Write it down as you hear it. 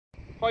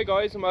Hi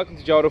guys, and welcome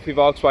to Duffy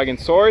Volkswagen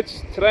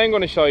Swords. Today I'm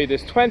going to show you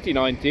this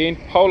 2019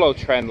 Polo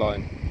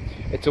Trendline.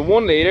 It's a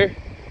 1 litre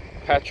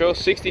petrol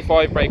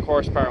 65 brake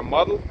horsepower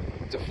model.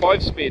 It's a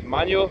 5-speed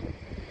manual.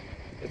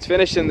 It's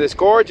finished in this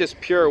gorgeous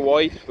pure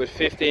white with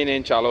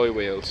 15-inch alloy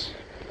wheels.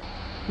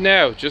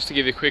 Now, just to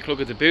give you a quick look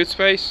at the boot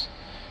space,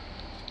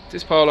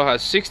 this Polo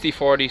has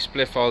 60/40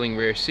 split folding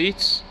rear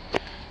seats.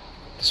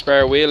 The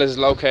spare wheel is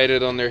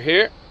located under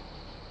here.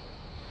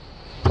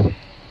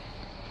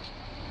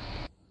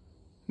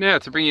 Now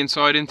to bring you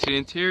inside into the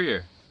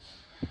interior.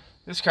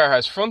 This car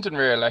has front and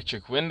rear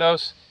electric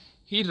windows,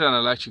 heated and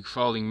electric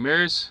folding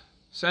mirrors,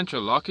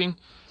 central locking,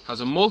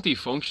 has a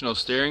multifunctional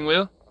steering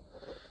wheel.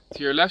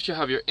 To your left you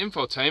have your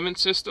infotainment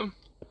system,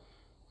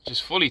 which is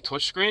fully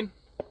touchscreen,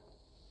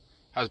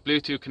 has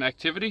Bluetooth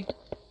connectivity.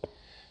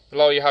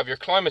 Below you have your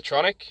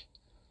climatronic.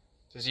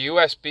 There's a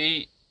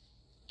USB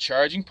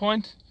charging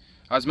point.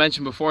 As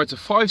mentioned before, it's a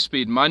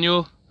 5-speed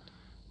manual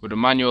with a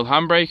manual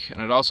handbrake,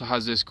 and it also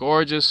has this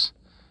gorgeous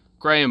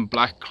grey and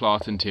black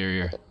cloth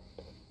interior.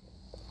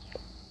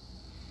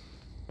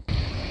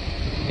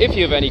 If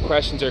you have any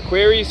questions or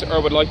queries or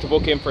would like to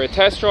book in for a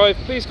test drive,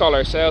 please call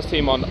our sales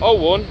team on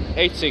 01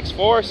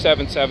 864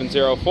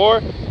 7704.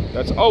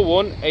 That's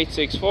 01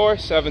 864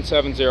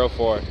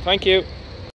 7704. Thank you.